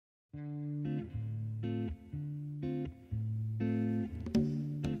Hi,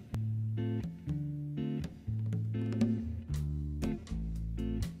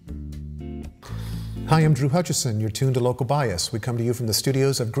 I'm Drew Hutchison. You're tuned to Local Bias. We come to you from the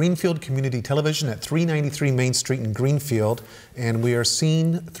studios of Greenfield Community Television at 393 Main Street in Greenfield, and we are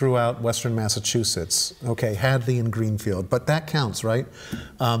seen throughout Western Massachusetts. Okay, Hadley and Greenfield, but that counts, right?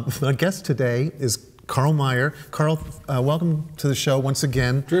 My guest today is Karl Meyer. Karl, welcome to the show once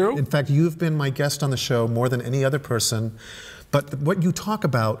again. Drew? In fact, you've been my guest on the show more than any other person. But what you talk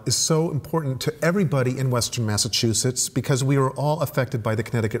about is so important to everybody in Western Massachusetts because we are all affected by the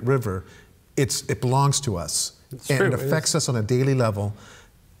Connecticut River. It belongs to us, and it affects us on a daily level,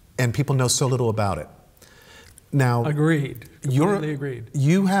 and people know so little about it. Now, agreed. Completely agreed.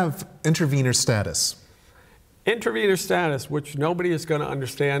 You have intervener status. Intervener status, which nobody is going to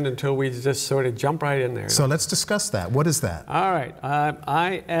understand until we just sort of jump right in there. So let's discuss that. What is that? All right.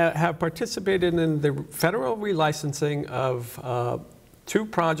 I have participated in the federal relicensing of 2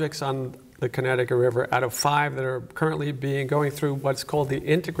 projects on the Connecticut River out of 5 that are currently going through what's called the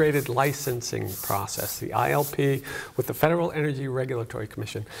integrated licensing process, the ILP, with the Federal Energy Regulatory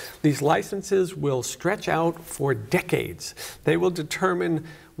Commission. These licenses will stretch out for decades. They will determine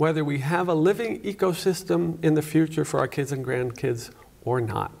whether we have a living ecosystem in the future for our kids and grandkids or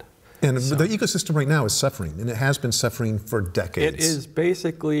not. And the ecosystem right now is suffering, and it has been suffering for decades. It is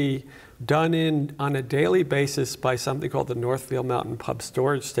basically done on a daily basis by something called the Northfield Mountain Pump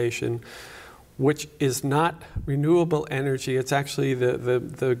Storage Station, which is not renewable energy. It's actually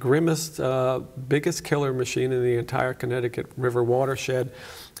the grimmest, biggest killer machine in the entire Connecticut River watershed.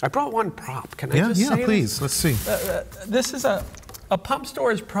 I brought one prop. Can I just say Yeah, please. this? Let's see. This is a pump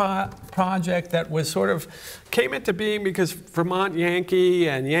storage project that was sort of came into being because Vermont Yankee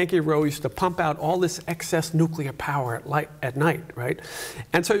and Yankee Row used to pump out all this excess nuclear power at night, right?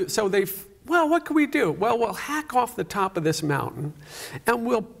 And so well, what can we do? Well, we'll hack off the top of this mountain, and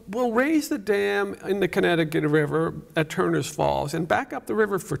we'll raise the dam in the Connecticut River at Turner's Falls and back up the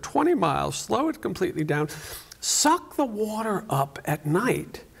river for 20 miles, slow it completely down, suck the water up at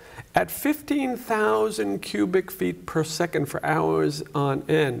night at 15,000 cubic feet per second for hours on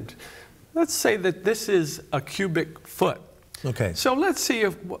end. Let's say that this is a cubic foot. Okay. So let's see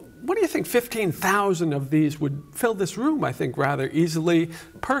what do you think 15,000 of these would fill this room, I think, rather easily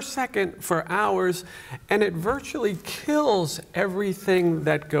per second for hours, and it virtually kills everything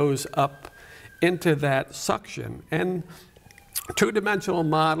that goes up into that suction. And 2-dimensional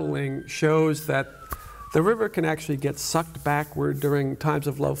modeling shows that the river can actually get sucked backward during times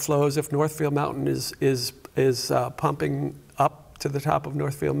of low flows if Northfield Mountain is pumping up to the top of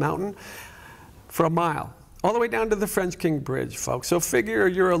Northfield Mountain for a mile, all the way down to the French King Bridge, folks. So figure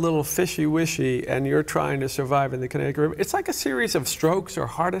you're a little fishy-wishy and you're trying to survive in the Connecticut River. It's like a series of strokes or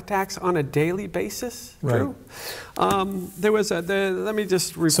heart attacks on a daily basis, Drew. Right. Let me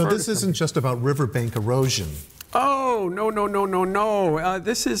just refer So this isn't just about riverbank erosion. Oh, no.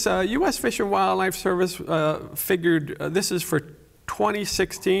 This is U.S. Fish and Wildlife Service figured, this is for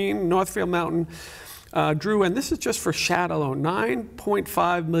 2016, Northfield Mountain, Drew, and this is just for shad alone,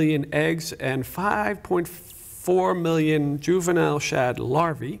 9.5 million eggs and 5.4 million juvenile shad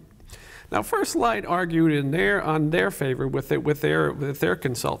larvae. Now, First Light argued on their favor with their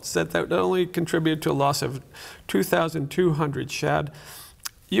consultants, said that only contributed to a loss of 2,200 shad.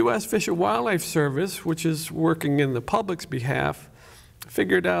 U.S. Fish and Wildlife Service, which is working in the public's behalf,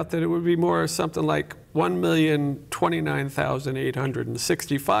 figured out that it would be more something like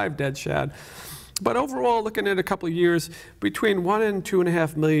 1,029,865 dead shad. But overall, looking at a couple of years, between 1 and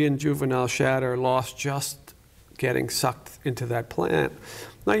 2.5 million juvenile shad are lost just getting sucked into that plant.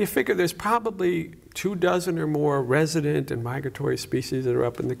 Now you figure there's probably 24 or more resident and migratory species that are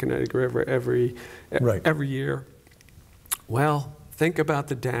up in the Connecticut River every year. Well, think about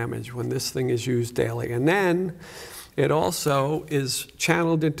the damage when this thing is used daily. And then it also is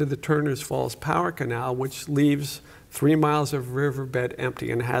channeled into the Turner's Falls Power Canal, which leaves 3 miles of riverbed empty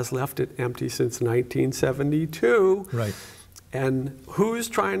and has left it empty since 1972. Right. And who's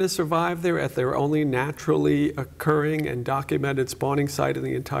trying to survive there at their only naturally occurring and documented spawning site in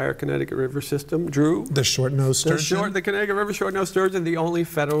the entire Connecticut River system? Drew? The short-nosed sturgeon? The Connecticut River short-nosed sturgeon, the only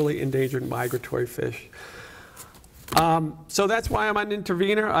federally endangered migratory fish. So that's why I'm an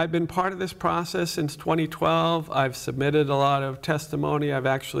intervener. I've been part of this process since 2012. I've submitted a lot of testimony. I've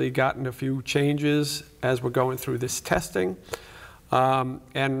actually gotten a few changes as we're going through this testing.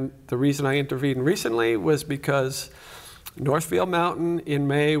 And the reason I intervened recently was because Northfield Mountain in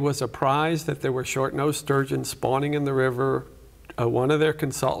May was apprised that there were short-nosed sturgeon spawning in the river. One of their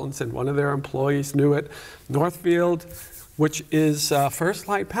consultants and one of their employees knew it. Northfield which is First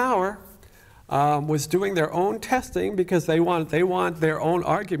Light Power, was doing their own testing because they want their own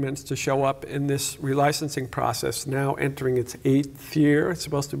arguments to show up in this relicensing process, now entering its 8th year. It's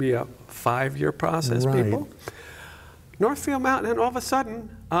supposed to be a 5-year process, right. people. Northfield Mountain, and all of a sudden,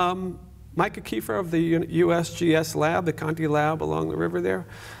 Micah Kiefer of the USGS lab, the Conti lab along the river there,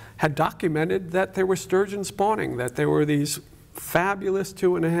 had documented that there were sturgeon spawning, that there were these fabulous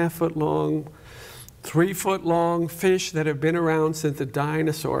 2.5-foot long, 3-foot long fish that have been around since the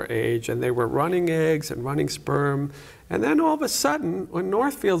dinosaur age, and they were running eggs and running sperm. And then all of a sudden, when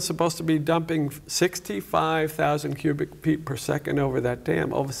Northfield's supposed to be dumping 65,000 cubic feet per second over that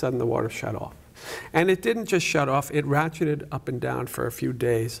dam, all of a sudden the water shut off. And it didn't just shut off, it ratcheted up and down for a few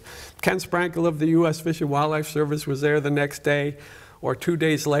days. Ken Sprankle of the U.S. Fish and Wildlife Service was there the next day or 2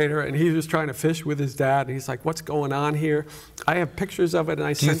 days later, and he was trying to fish with his dad, and he's like, what's going on here? I have pictures of it, and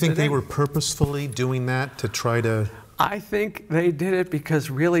I sent it in. Do you think they were purposefully doing that to try to... I think they did it because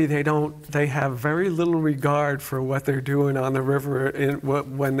really they have very little regard for what they're doing on the river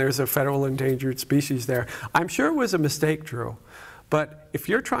when there's a federal endangered species there. I'm sure it was a mistake, Drew, but if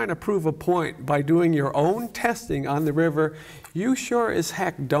you're trying to prove a point by doing your own testing on the river, you sure as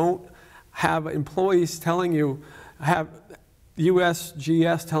heck don't have employees telling you, have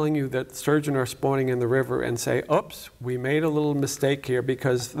USGS telling you that sturgeon are spawning in the river and say, oops, we made a little mistake here,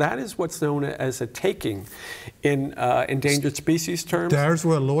 because that is what's known as a taking in endangered species terms. There's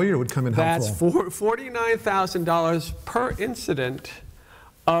where a lawyer would come in helpful. That's $49,000 per incident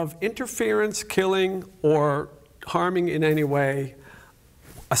of interference, killing, or harming in any way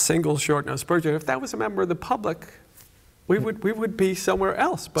a single short-nosed sturgeon. If that was a member of the public, we would be somewhere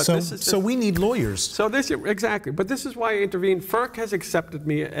else. But so we need lawyers. So this, exactly, but this is why I intervened. FERC has accepted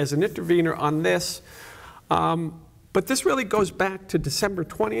me as an intervener on this, but this really goes back to December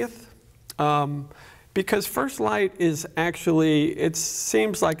 20th, because First Light is actually, it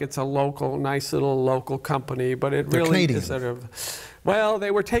seems like it's a local, nice little local company, but it really is sort of, well,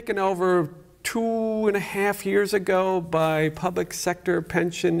 they were taken over 2.5 years ago by Public Sector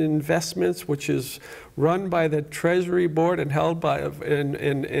Pension Investments, which is run by the Treasury Board and held by,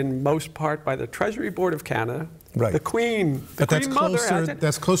 in most part, by the Treasury Board of Canada. Right. The Queen, the Queen Mother has it.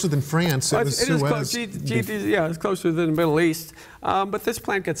 That's closer than France. It is close. Yeah, it's closer than the Middle East. But this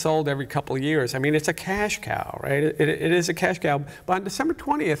plant gets sold every couple of years. I mean, it's a cash cow, right? It is a cash cow. But on December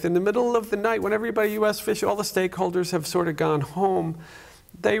 20th, in the middle of the night, when everybody, U.S. Fish, all the stakeholders have sort of gone home,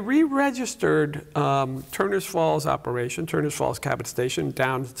 they re-registered Turner's Falls operation, Turner's Falls Cabot Station,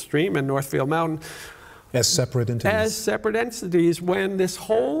 downstream in Northfield Mountain. As separate entities. As separate entities, when this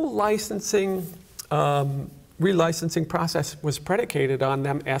whole licensing, relicensing process was predicated on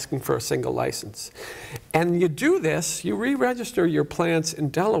them asking for a single license. And you do this, you re-register your plants in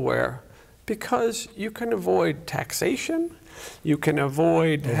Delaware because you can avoid taxation. You can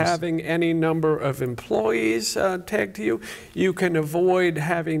avoid having any number of employees tagged to you. You can avoid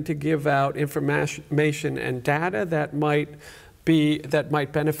having to give out information and data that might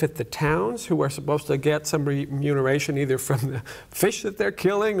benefit the towns, who are supposed to get some remuneration either from the fish that they're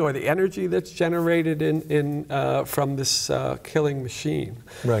killing or the energy that's generated from this killing machine.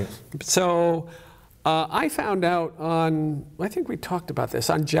 Right. So I found out on, I think we talked about this,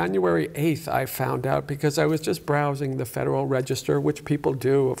 on January 8th I found out, because I was just browsing the Federal Register, which people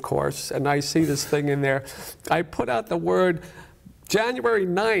do, of course, and I see this thing in there. I put out the word, January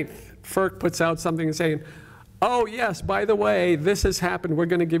 9th, FERC puts out something saying, oh yes, by the way, this has happened, we're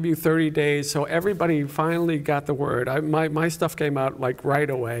going to give you 30 days. So everybody finally got the word. My stuff came out like right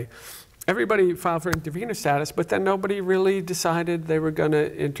away. Everybody filed for intervener status, but then nobody really decided they were going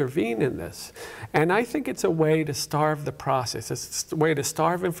to intervene in this. And I think it's a way to starve the process. It's a way to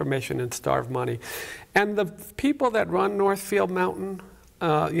starve information and starve money. And the people that run Northfield Mountain,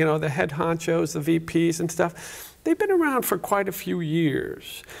 you know, the head honchos, the VPs and stuff, they've been around for quite a few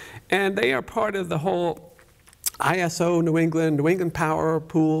years. And they are part of the whole ISO New England Power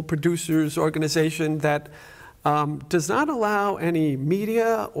Pool Producers Organization that does not allow any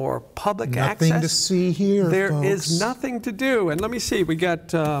media or public access. Nothing to see here, There folks. is nothing to do. And let me see, we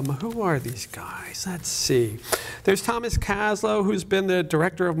got, who are these guys? Let's see. There's Thomas Caslow, who's been the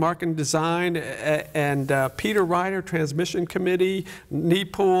Director of Marketing Design, and Peter Ryder, Transmission Committee,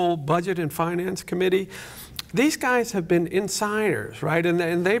 NEPOOL, Budget and Finance Committee. These guys have been insiders, right?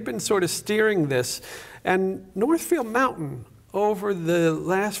 And they've been sort of steering this. And Northfield Mountain, over the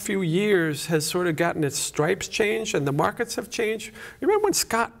last few years, has sort of gotten its stripes changed and the markets have changed. You remember when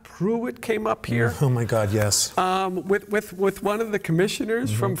Scott Pruitt came up here? Oh my God, yes. With one of the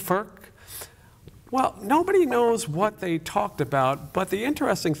commissioners from FERC? Well, nobody knows what they talked about, but the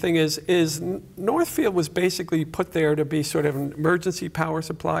interesting thing is Northfield was basically put there to be sort of an emergency power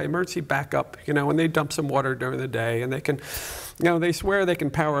supply, emergency backup, you know, and they dump some water during the day, and they can, you know, they swear they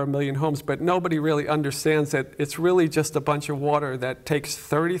can power 1 million homes, but nobody really understands that it's really just a bunch of water that takes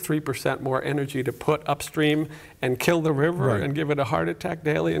 33% more energy to put upstream and kill the river right. and give it a heart attack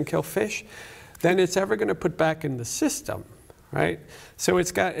daily and kill fish than it's ever going to put back in the system. Right? So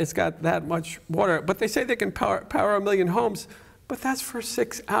it's got that much water. But they say they can power 1 million homes, but that's for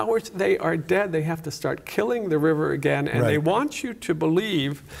 6 hours. They are dead. They have to start killing the river again. And right. they want you to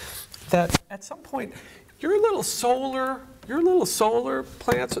believe that at some point, your little solar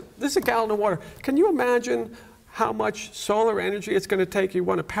plants, this is a gallon of water. Can you imagine how much solar energy it's going to take? You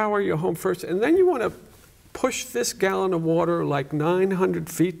want to power your home first, and then you want to push this gallon of water like 900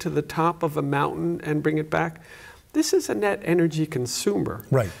 feet to the top of a mountain and bring it back. This is a net energy consumer.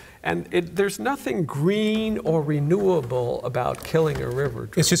 Right. And there's nothing green or renewable about killing a river.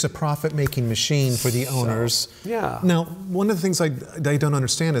 It's just a profit-making machine for the owners. Yeah. Now, one of the things I don't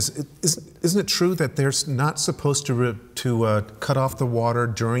understand is, isn't it true that they're not supposed to cut off the water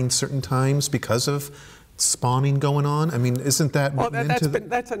during certain times because of spawning going on? I mean, isn't that well,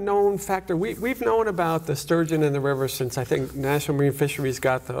 that's a known factor. We've known about the sturgeon in the river since I think National Marine Fisheries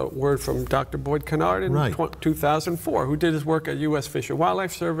got the word from Dr. Boyd Kennard in right. 2004, who did his work at U.S. Fish and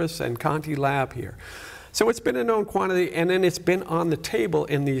Wildlife Service and Conti Lab here. So it's been a known quantity, and then it's been on the table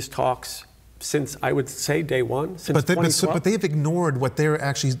in these talks since, I would say, day one, since 2012. But they've ignored what they're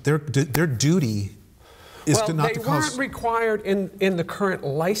actually, their duty is to not to cause... Well, they weren't required in the current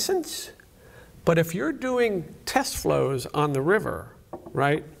license. But if you're doing test flows on the river,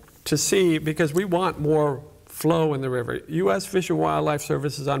 right, to see, because we want more flow in the river. U.S. Fish and Wildlife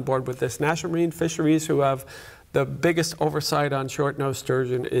Service is on board with this. National Marine Fisheries, who have the biggest oversight on short-nosed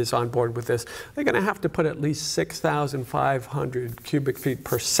sturgeon, is on board with this. They're going to have to put at least 6,500 cubic feet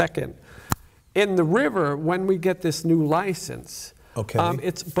per second in the river when we get this new license. Okay.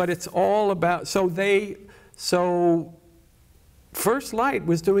 But it's all about, so First Light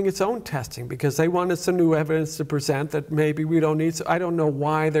was doing its own testing because they wanted some new evidence to present that maybe we don't need. So I don't know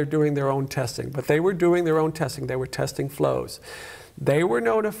why they're doing their own testing, but they were doing their own testing. They were testing flows. They were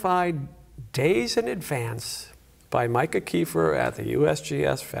notified days in advance by Micah Kiefer at the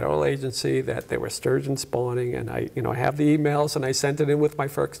USGS federal agency that there were sturgeon spawning, and I have the emails and I sent it in with my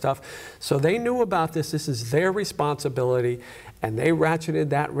FERC stuff. So they knew about this. This is their responsibility, and they ratcheted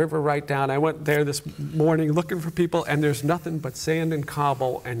that river right down. I went there this morning looking for people, and there's nothing but sand and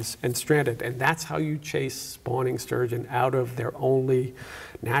cobble and stranded, and that's how you chase spawning sturgeon out of their only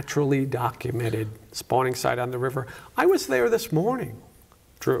naturally documented spawning site on the river. I was there this morning.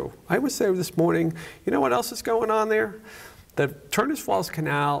 Drew, I was there this morning. You know what else is going on there? The Turners Falls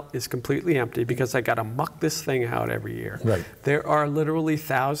Canal is completely empty because I got to muck this thing out every year. Right. There are literally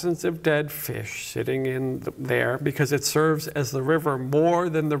thousands of dead fish sitting in there because it serves as the river more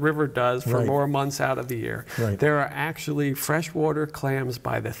than the river does for right. more months out of the year. Right. There are actually freshwater clams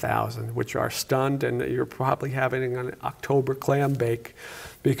by the thousand, which are stunned, and you're probably having an October clam bake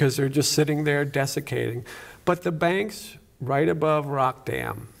because they're just sitting there desiccating. But the banks right above Rock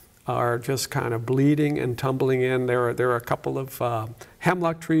Dam are just kind of bleeding and tumbling in. There are a couple of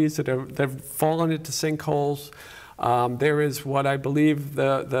hemlock trees that have fallen into sinkholes. There is what I believe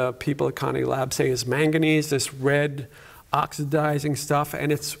the people at Conti Lab say is manganese, this red oxidizing stuff,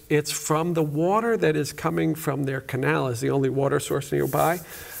 and it's from the water that is coming from their canal, is the only water source nearby.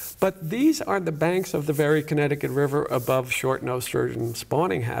 But these are the banks of the very Connecticut River above short-nosed sturgeon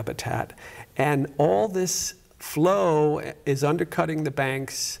spawning habitat, and all this flow is undercutting the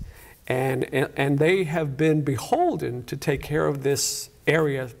banks, and they have been beholden to take care of this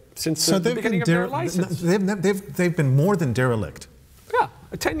area since the beginning of their license. They've been more than derelict. Yeah,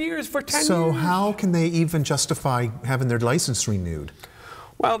 10 years for 10 years. So how can they even justify having their license renewed?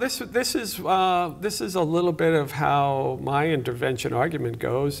 Well, this is a little bit of how my intervention argument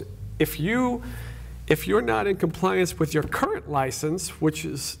goes. If you're not in compliance with your current license, which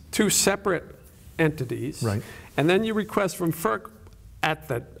is two separate entities, right. and then you request from FERC at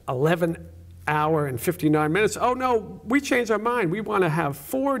the 11-hour and 59 minutes, oh no, we changed our mind. We want to have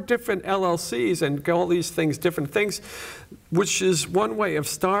 4 different LLCs and all these things, different things, which is one way of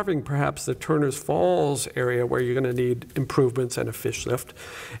starving perhaps the Turners Falls area where you're going to need improvements and a fish lift,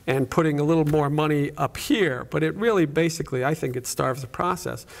 and putting a little more money up here. But it really basically, I think it starves the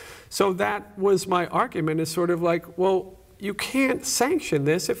process. So that was my argument, is sort of like, well, you can't sanction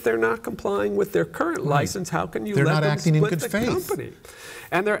this if they're not complying with their current license. How can you They're let not them acting in split good the faith. company?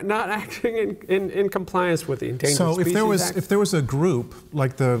 And they're not acting in compliance with the Endangered Species Act. If there was a group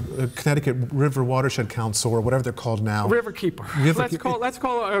like the Connecticut River Watershed Council or whatever they're called now, Riverkeeper. Let's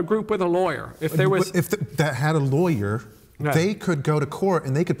call a group with a lawyer. If there was, that had a lawyer, right, they could go to court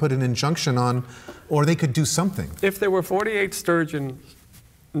and they could put an injunction on, or they could do something. If there were 48 sturgeon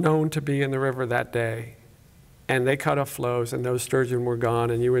known to be in the river that day, and they cut off flows, and those sturgeon were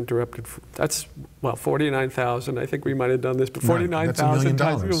gone, and you interrupted, that's, well, 49,000, I think we might have done this, but 49,000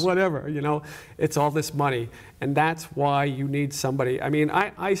 times, whatever, you know, it's all this money. And that's why you need somebody. I mean,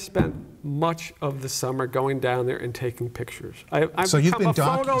 I spent much of the summer going down there and taking pictures. So you've been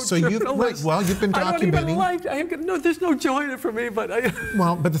photojournalist. well, you've been documenting. I don't even like, no, there's no joy in it for me, but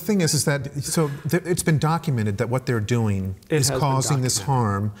well, but the thing is that, it's been documented that what they're doing is causing this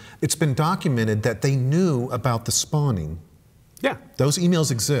harm. It's been documented that they knew about the spawning. Yeah. Those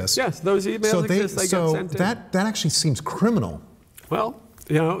emails exist. Yes, those emails exist. They get sent in. That actually seems criminal. Well,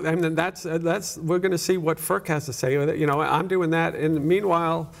 you know, I mean, that's we're going to see what FERC has to say with it. You know, I'm doing that, and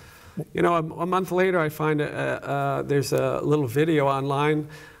meanwhile, you know, a month later, I find there's a little video online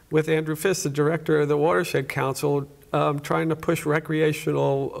with Andrew Fisk, the director of the Watershed Council, trying to push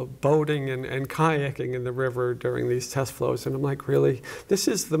recreational boating and kayaking in the river during these test flows. And I'm like, really? This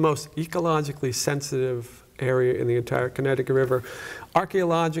is the most ecologically sensitive area in the entire Connecticut River,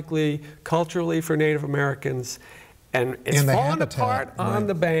 archaeologically, culturally for Native Americans. And it's falling apart on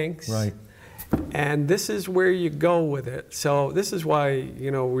the banks. Right. And this is where you go with it. So this is why,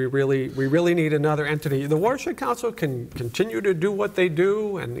 you know, we really need another entity. The Watershed Council can continue to do what they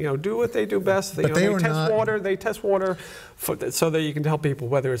do and, you know, do what they do best. But they test water so that you can tell people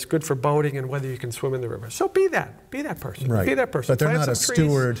whether it's good for boating and whether you can swim in the river. So be that person. Right. Be that person. But they're not a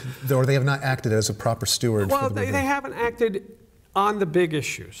steward, or they have not acted as a proper steward. Well, for the river. They haven't acted on the big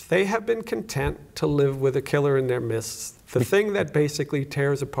issues. They have been content to live with a killer in their midst, the thing that basically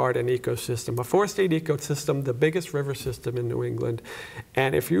tears apart an ecosystem, a four-state ecosystem, the biggest river system in New England.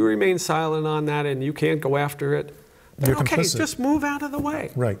 And if you remain silent on that and you can't go after it, then okay, complicit. Just move out of the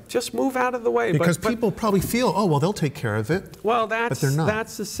way. Right. Just move out of the way. Because people probably feel, oh, well, they'll take care of it. Well, but they're not.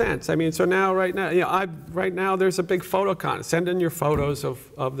 That's the sense. I mean, so now, right now, you know, right now, there's a big photo contest. Send in your photos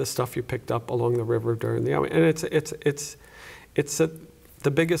of the stuff you picked up along the river during the, and it's the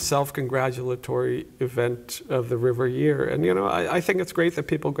biggest self-congratulatory event of the river year. And, you know, I think it's great that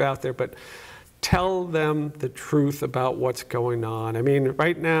people go out there, but tell them the truth about what's going on. I mean,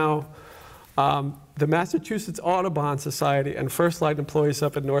 right now, the Massachusetts Audubon Society and First Light employees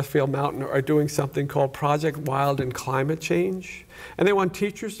up at Northfield Mountain are doing something called Project Wild and Climate Change. And they want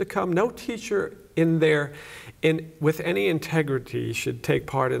teachers to come. No teacher with any integrity should take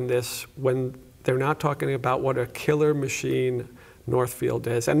part in this when they're not talking about what a killer machine Northfield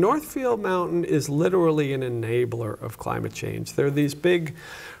is. And Northfield Mountain is literally an enabler of climate change. There are these big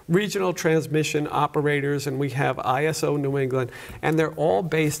regional transmission operators, and we have ISO New England, and they're all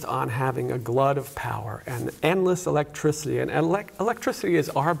based on having a glut of power and endless electricity. And electricity is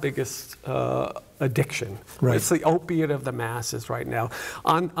our biggest addiction. Right. It's the opiate of the masses right now.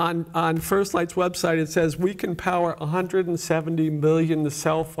 On First Light's website, it says we can power 170 million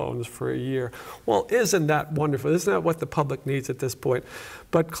cell phones for a year. Well, isn't that wonderful? Isn't that what the public needs at this point?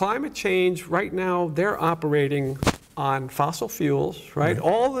 But climate change, right now, they're operating on fossil fuels, right?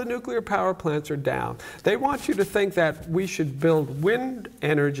 All the nuclear power plants are down. They want you to think that we should build wind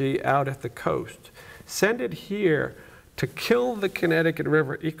energy out at the coast, send it here to kill the Connecticut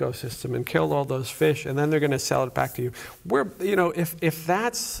River ecosystem and kill all those fish, and then they're going to sell it back to you. You know, if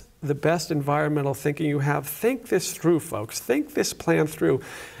that's the best environmental thinking you have, think this through, folks. Think this plan through.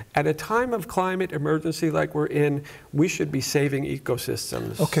 At a time of climate emergency like we're in, we should be saving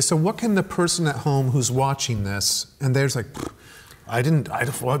ecosystems. Okay, so what can the person at home who's watching this, and there's like,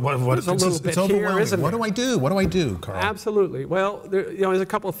 it's overwhelming. Isn't what do I do? What do I do, Carl? Absolutely. Well, there's a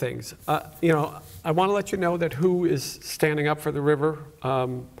couple of things. You know, I want to let you know that who is standing up for the river.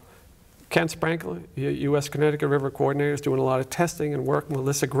 Ken Sprankle, U.S. Connecticut River Coordinator, is doing a lot of testing and work.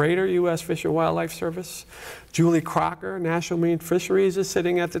 Melissa Grader, U.S. Fish and Wildlife Service. Julie Crocker, National Marine Fisheries, is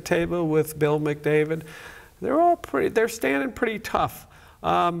sitting at the table with Bill McDavid. They're standing pretty tough.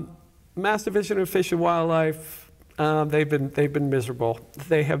 Mass Division of Fish and Wildlife, they've been miserable.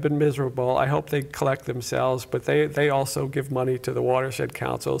 They have been miserable. I hope they collect themselves, but they also give money to the Watershed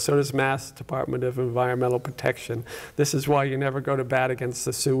Council. So does Mass Department of Environmental Protection. This is why you never go to bat against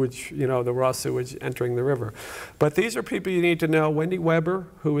the sewage, you know, the raw sewage entering the river. But these are people you need to know. Wendy Weber,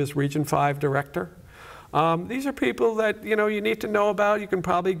 who is Region 5 Director. These are people that, you know, you need to know about. You can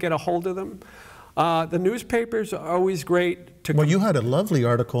probably get a hold of them. The newspapers are always great to... Well, you had a lovely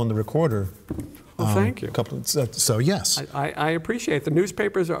article in the Recorder. Well, thank you. So yes. I appreciate the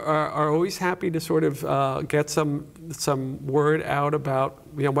newspapers are always happy to sort of get some word out about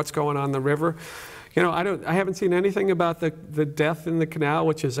what's going on in the river. I haven't seen anything about the death in the canal,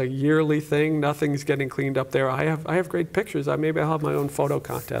 which is a yearly thing. Nothing's getting cleaned up there. I have great pictures. Maybe I'll have my own photo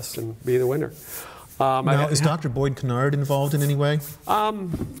contest and be the winner. Now, is Dr. Boyd Kennard involved in any way?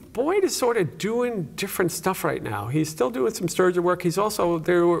 Boyd is sort of doing different stuff right now. He's still doing some sturgeon work. He's also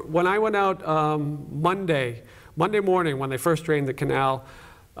there. When I went out Monday morning when they first drained the canal,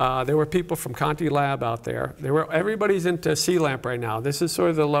 there were people from Conti Lab out there. Everybody's into sea lamp right now. This is sort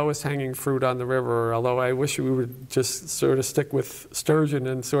of the lowest hanging fruit on the river, although I wish we would just sort of stick with sturgeon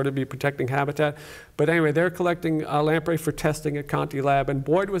and sort of be protecting habitat. But anyway, they're collecting lamprey for testing at Conti Lab, and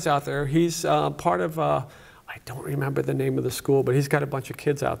Boyd was out there. He's part of, I don't remember the name of the school, but he's got a bunch of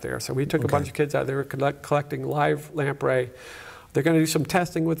kids out there. So we took a bunch of kids out there collecting live lamprey. They're going to do some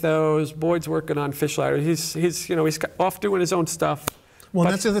testing with those. Boyd's working on fish ladders. He's off doing his own stuff. Well,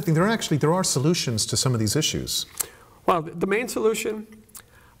 that's the other thing. There are solutions to some of these issues. Well, the main solution,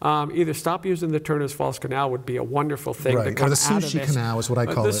 either stop using the Turner's Falls Canal would be a wonderful thing to come or the sushi canal is what I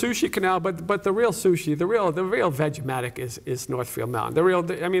call it. The sushi canal, but the real sushi, the real Vegematic is Northfield Mountain.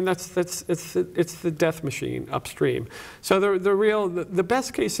 It's the death machine upstream. So the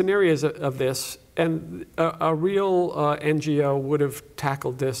best case scenarios of this, and a real NGO would have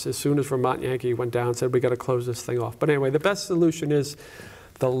tackled this as soon as Vermont Yankee went down and said, we got to close this thing off. But anyway, the best solution is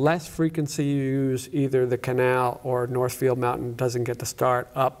the less frequency you use either the canal or Northfield Mountain doesn't get to start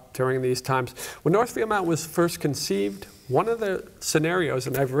up during these times. When Northfield Mountain was first conceived, one of the scenarios,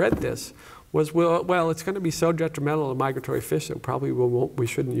 and I've read this, was, well, it's going to be so detrimental to migratory fish that probably we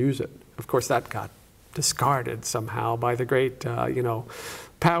shouldn't use it. Of course, that got discarded somehow by the great,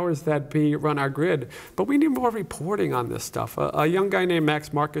 powers that be run our grid. But we need more reporting on this stuff. A young guy named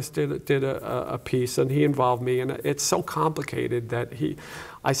Max Marcus did a piece, and he involved me, and it's so complicated that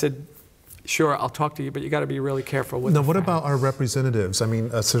I said, sure, I'll talk to you, but you got to be really careful with Now, what about our representatives? I mean,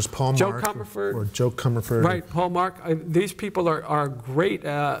 there's Paul Mark or Joe Comerford. Right, Paul Mark. These people are great.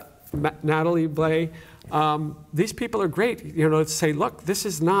 Natalie Blay. These people are great. To say, look, this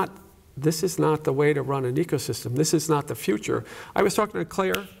is not the way to run an ecosystem. This is not the future. I was talking to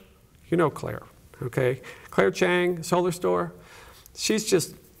Claire. You know Claire, okay? Claire Chang, Solar Store. She's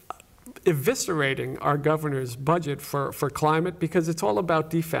just eviscerating our governor's budget for climate because it's all about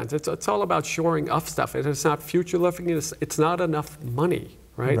defense. It's all about shoring up stuff. It's not future looking. It's not enough money,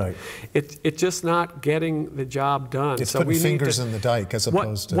 right? It's just not getting the job done. It's putting fingers in the dike as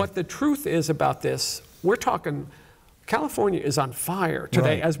opposed to... What the truth is about this, we're talking... California is on fire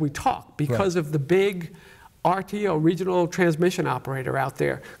today as we talk because of the big RTO, regional transmission operator out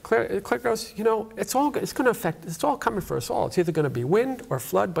there. Claire goes, it's all coming for us all. It's either going to be wind or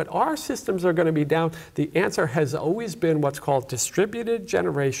flood, but our systems are going to be down. The answer has always been what's called distributed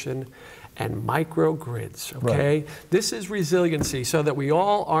generation and microgrids, okay? This is resiliency so that we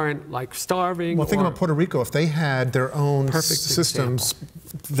all aren't like starving. Well, think about Puerto Rico. If they had their own systems,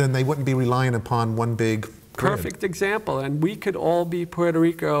 then they wouldn't be relying upon one big grid. Perfect example, and we could all be Puerto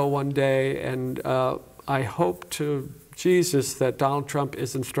Rico one day, and I hope to Jesus that Donald Trump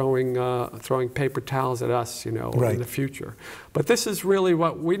isn't throwing paper towels at us, in the future. But this is really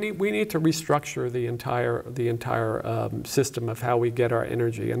what we need. We need to restructure the entire system of how we get our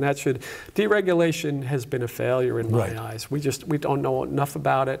energy, and deregulation has been a failure in my eyes. We don't know enough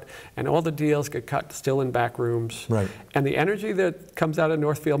about it, and all the deals get cut still in back rooms. And the energy that comes out of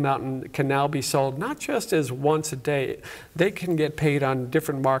Northfield Mountain can now be sold not just as once a day. They can get paid on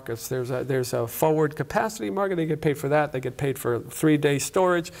different markets. There's a forward capacity market. They get paid for that. They get paid for 3-day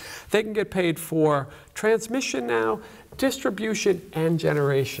storage. They can get paid for transmission now, distribution, and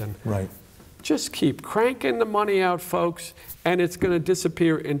generation. Just keep cranking the money out, folks, and it's going to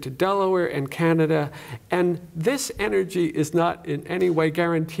disappear into Delaware and Canada. And this energy is not in any way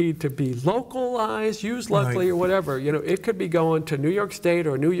guaranteed to be localized, used locally, or whatever. It could be going to New York State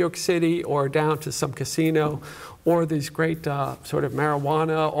or New York City or down to some casino or these great sort of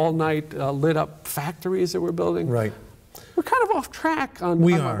marijuana, all-night lit-up factories that we're building. We're kind of off track on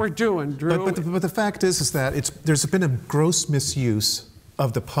what we're doing, Drew. But the fact is that there's been a gross misuse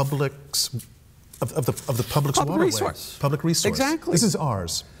of the public's waterway. Public resource. Exactly. This is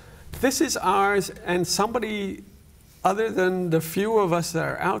ours. This is ours, and somebody other than the few of us that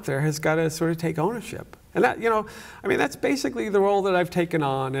are out there has got to sort of take ownership. And that, that's basically the role that I've taken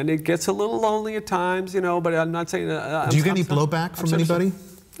on, and it gets a little lonely at times, but I'm not saying that. Do you get any blowback from anybody?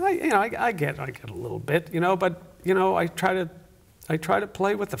 I get a little bit, but I try to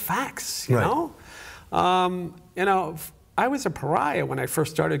play with the facts, you know. You know, I was a pariah when I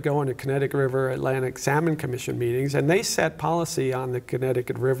first started going to Connecticut River Atlantic Salmon Commission meetings, and they set policy on the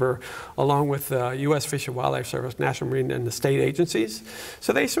Connecticut River along with the U.S. Fish and Wildlife Service, National Marine, and the state agencies.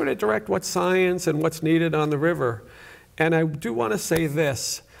 So they sort of direct what's science and what's needed on the river. And I do want to say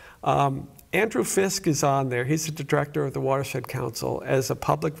this. Andrew Fisk is on there. He's the director of the Watershed Council as a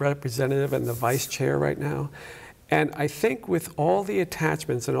public representative and the vice chair right now. And I think with all the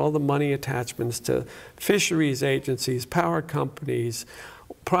attachments and all the money attachments to fisheries agencies, power companies,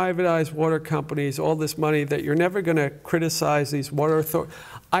 privatized water companies, all this money, that you're never going to criticize these water authorities.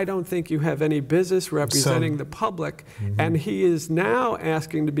 I don't think you have any business representing the public. And he is now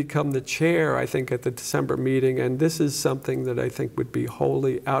asking to become the chair, I think, at the December meeting. And this is something that I think would be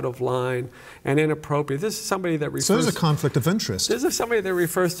wholly out of line and inappropriate. This is somebody that refers... So there's a conflict of interest. This is somebody that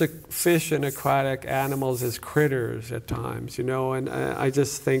refers to fish and aquatic animals as critters at times, you know. And I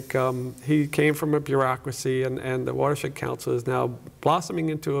just think he came from a bureaucracy, and the Watershed Council is now blossoming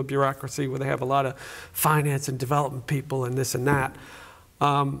into a bureaucracy where they have a lot of finance and development people and this and that.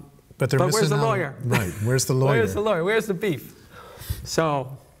 But where's the lawyer? Right, where's the lawyer? Where's the lawyer? Where's the beef?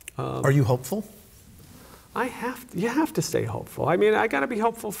 So... are you hopeful? You have to stay hopeful. I mean, I got to be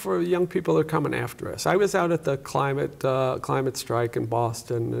hopeful for young people that are coming after us. I was out at the climate strike in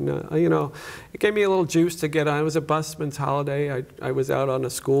Boston, and you know, it gave me a little juice to get on. It was a busman's holiday. I was out on a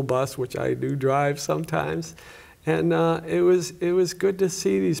school bus, which I do drive sometimes, and it was good to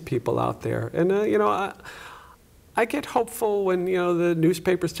see these people out there. And you know, I get hopeful when, you know, the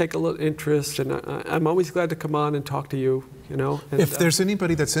newspapers take a little interest, and I'm always glad to come on and talk to you, you know. And, if there's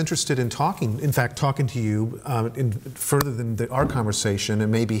anybody that's interested in talking to you further than our conversation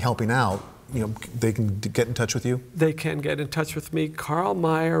and maybe helping out, you know, they can get in touch with you? They can get in touch with me,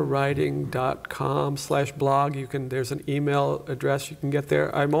 karlmeyerwriting.com/blog. There's an email address you can get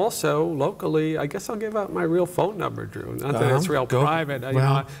there. I'm also locally, I guess I'll give out my real phone number, Drew. Not that it's real private. You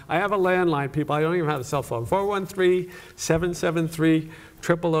know, I have a landline, people. I don't even have a cell phone.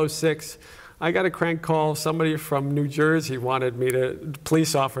 413-773-0006. I got a crank call. Somebody from New Jersey wanted me to,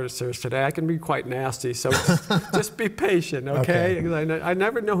 police officers today. I can be quite nasty, so just be patient, okay? I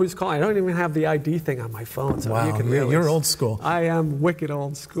never know who's calling. I don't even have the ID thing on my phone, so you can really... You're old school. I am wicked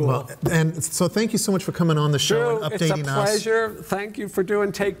old school. Well, and so thank you so much for coming on the show and updating us. It's a pleasure. Thank you for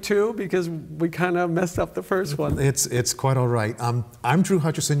doing take two, because we kind of messed up the first one. It's quite all right. I'm Drew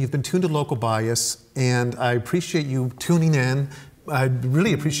Hutcherson. You've been tuned to Local Bias, and I appreciate you tuning in. I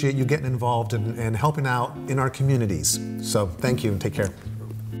really appreciate you getting involved and helping out in our communities. So thank you and take care.